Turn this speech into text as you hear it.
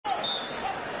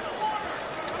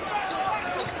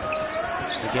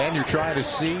Again, you're trying to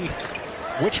see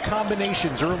which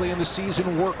combinations early in the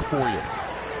season work for you.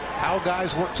 How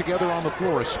guys work together on the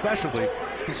floor, especially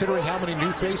considering how many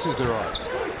new faces there are.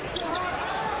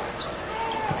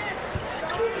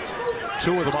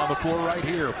 Two of them on the floor right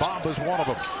here. Bamba's one of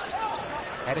them.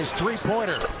 And his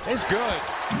three-pointer is good.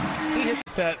 He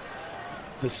hits at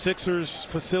the Sixers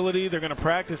facility. They're going to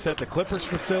practice at the Clippers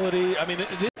facility. I mean,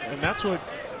 and that's what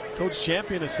Coach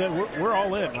Champion has said. We're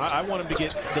all in. I want him to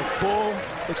get the full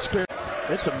experience.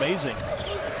 It's amazing.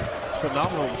 It's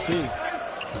phenomenal to see.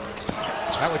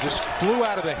 That one just flew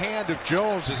out of the hand of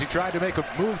Jones as he tried to make a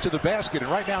move to the basket.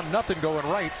 And right now, nothing going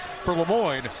right for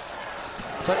Lemoyne.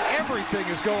 But everything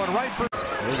is going right for...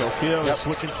 There you go. See him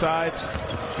switching sides.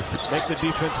 Make the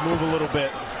defense move a little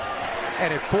bit.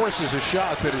 And it forces a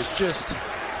shot that is just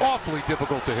awfully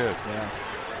difficult to hit. Yeah.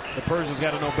 The Persians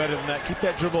got to know better than that. Keep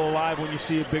that dribble alive when you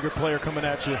see a bigger player coming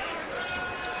at you.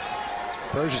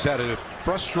 Persians had a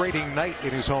frustrating night in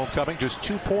his homecoming. Just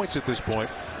 2 points at this point.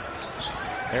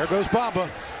 There goes Bamba.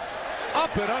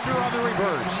 Up and under on the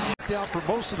reverse. Down for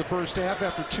most of the first half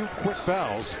after 2 quick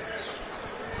fouls.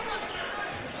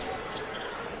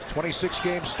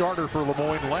 26-game starter for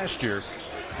Lemoyne last year.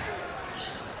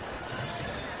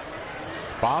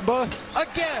 Bamba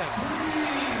again.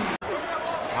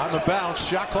 On the bounce,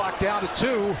 shot clock down to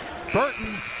 2.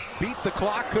 Burton beat the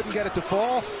clock, couldn't get it to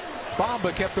fall.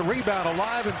 Bamba kept the rebound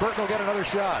alive, and Burton will get another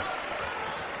shot.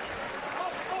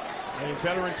 A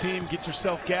veteran team, get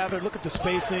yourself gathered. Look at the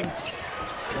spacing.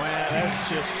 Wow, that's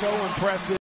just so impressive.